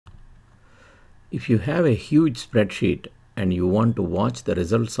If you have a huge spreadsheet and you want to watch the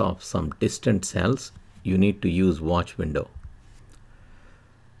results of some distant cells, you need to use Watch Window.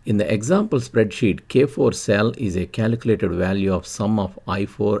 In the example spreadsheet, K4 cell is a calculated value of sum of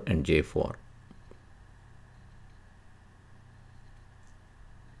I4 and J4.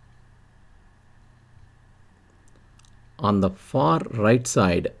 On the far right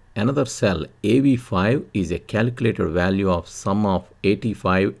side, another cell AV5 is a calculated value of sum of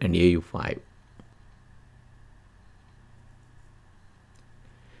AT5 and AU5.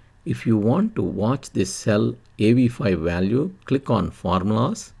 If you want to watch this cell AV5 value, click on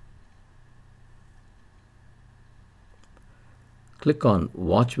Formulas, click on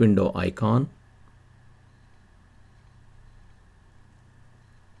Watch Window icon,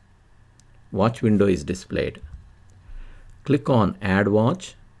 Watch Window is displayed. Click on Add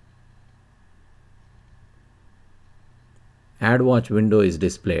Watch. Add Watch window is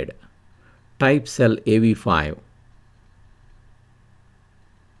displayed. Type cell AV5.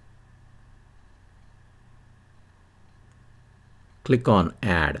 Click on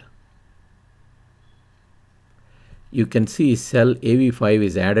Add. You can see cell AV5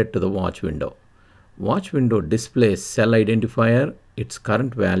 is added to the watch window. Watch window displays cell identifier, its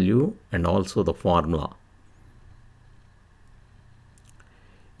current value, and also the formula.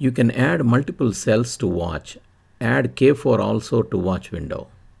 You can add multiple cells to watch. Add K4 also to watch window.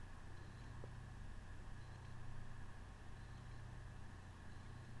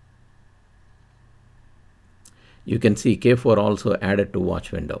 You can see K4 also added to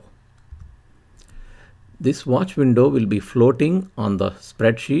watch window. This watch window will be floating on the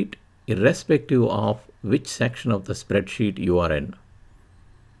spreadsheet irrespective of which section of the spreadsheet you are in.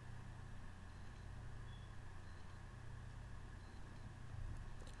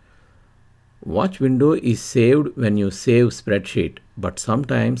 Watch window is saved when you save spreadsheet, but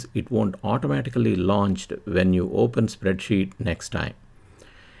sometimes it won't automatically launched when you open spreadsheet next time.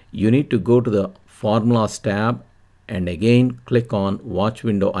 You need to go to the Formulas tab and again click on Watch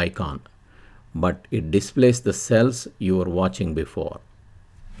Window icon, but it displays the cells you were watching before.